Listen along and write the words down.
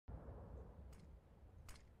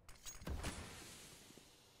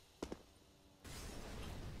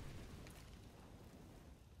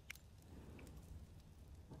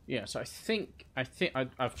Yeah, so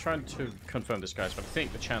I've tried to confirm this, guys, but I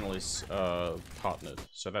think the channel is partnered,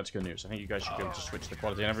 so that's good news. I think you guys should be able to switch the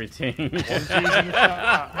quality and everything.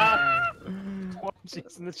 One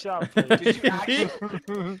G's in the shop. Did you actually?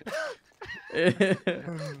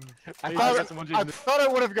 I thought I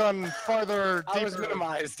would have gone farther. I was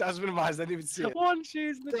minimized. I didn't even see it. One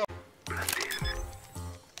G's in the shop.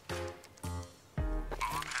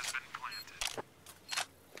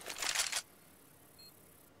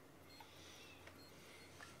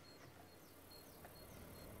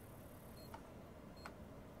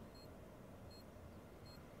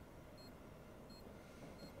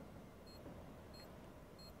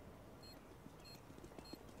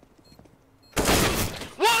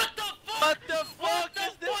 What the fuck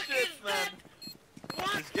is this shit, man?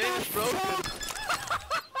 This game is broken.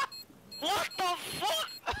 What the fuck?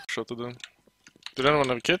 Shot at them. Did anyone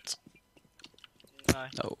have a kit?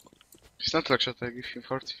 No. He's not like shot, I give him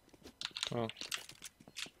 40. Oh.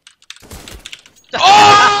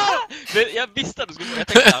 Men jag visste att du skulle få. Jag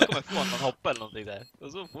tänkte att han kommer få någon hopp eller någonting där.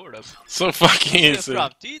 Och så får du. So fucking easy.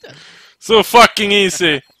 Framtiden. So fucking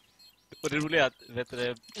easy. Och det roliga är att, vet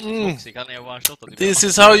du, Foxy kan jag one-shotta. This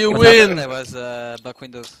is how you win. That was back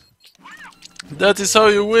windows. That is how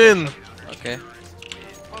you win. Okay.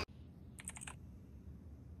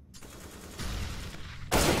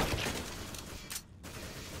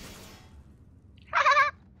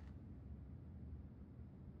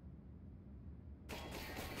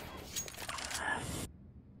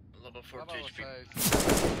 Level 40 HP.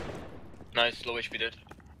 Nice, low HP dead.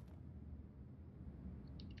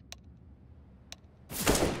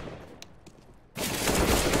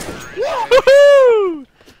 Woohoo!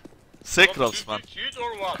 Sick rolls, man. It's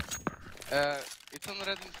on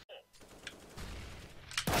red.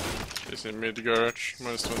 He's in mid garage,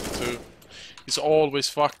 minus 22. He's always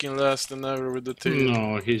fucking last and never with the team.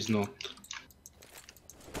 No, he's not.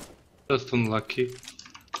 Just unlucky.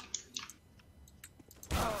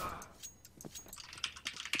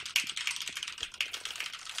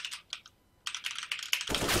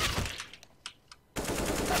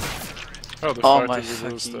 Oh, the Oh my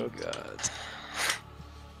fighter was fucking dead.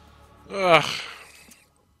 god.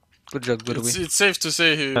 Good job, good win. It's safe to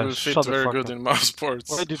say he will fit very good in mouse sports.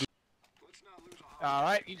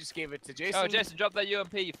 Alright, you just gave it to Jason. Oh, Jason, drop that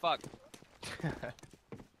UMP, you fuck.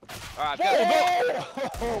 Alright,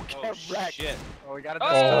 Oh, get wrecked. shit. Oh, we got a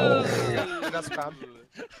dust pound.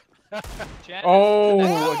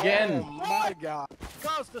 Oh, again! Oh my god.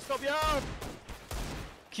 Costa, stop your arm!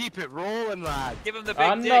 Keep it rolling, lad. Give him the big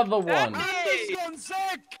Another dick. one. This one's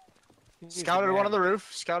sick! Scouted one on the roof.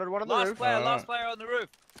 Scouted one on the roof. Last player on the roof.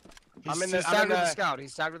 I'm in the scout.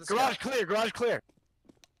 He's tagged with the Garage scout. clear, garage clear.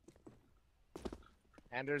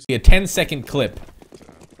 Anders. A 10-second clip.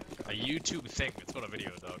 A YouTube thing, it's not a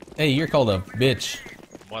video, dog. Hey, you're called a bitch.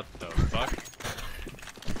 What the fuck?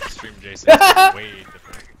 Stream Jason is way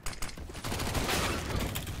different.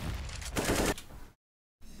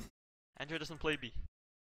 Andrew doesn't play B.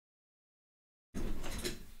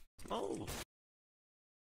 Oh.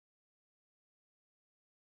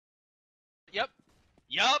 Yup.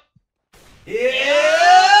 Yup.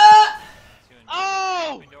 Yeah!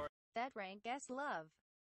 Oh! That rank as love.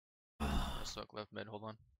 Suck left mid, hold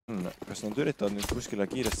on. Kas nad üritavad nüüd kuskile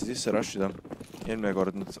kiiresti sisse rushida? Eelmine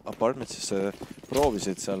kord nad apartmentsisse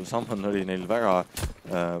proovisid, seal Sammon oli neil väga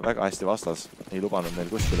hästi vastas. Ei lubanud neil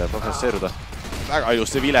kuskile progresseeruda. Väga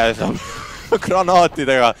ilusti vile saab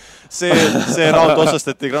granaatidega. See raund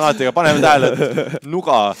otsustati granaatiga. Paneme tähele, et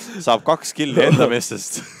Nuga saab 2 killi enda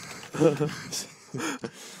meestest.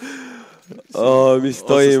 Mis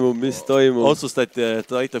toimub? Otsustati, et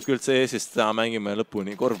aitab küll CS-ist, täna mängime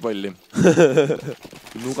lõpuni korvpalli.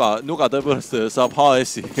 Nuga tõepoolest saab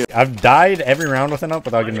HS-i. I've died every round with enough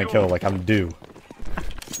without getting a kill, like I'm due.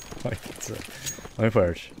 Like, let me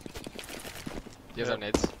push. You guys have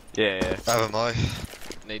nades? Yeah. I have a my.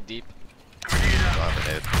 Nade deep. I have a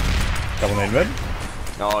nade. Double nade mid?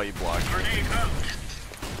 No, you blocked.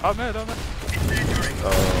 Oh man. Oh my god.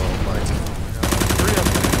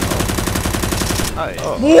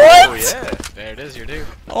 Oh. What? Oh yeah. There it is, you're due.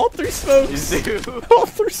 All 3 smokes! He's due. All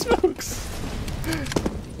 3 smokes!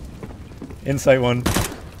 Insight 1.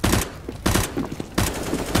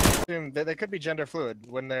 They could be gender fluid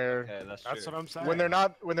when they're. Yeah, that's what I'm saying. When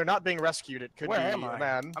they're not being rescued. It could Where be am a I?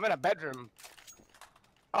 man. I'm in a bedroom.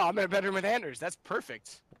 Oh, I'm in a bedroom with Anders. That's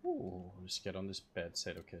perfect. Ooh, let's get on this bed,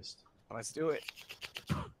 Sadokist. Let's do it.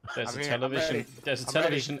 There's I'm a here, I'm television. ready. There's a I'm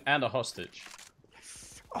television and a hostage.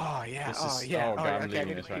 Oh yeah. This Oh is, yeah. oh god, I'm okay,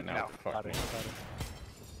 leaving this right now. Fuck Got me. it.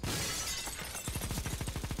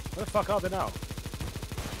 Where the fuck are they now?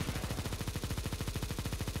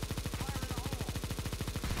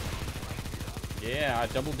 Yeah, I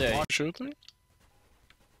double dare. Shooting?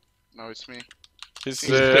 No, it's me. He's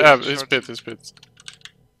He's pit, he's pit.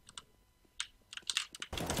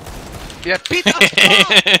 Yeah, pit!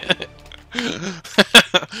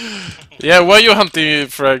 Yeah, why are you hunting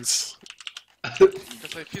frags?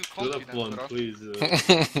 Because I feel confident, bro. Please,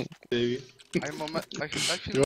 I feel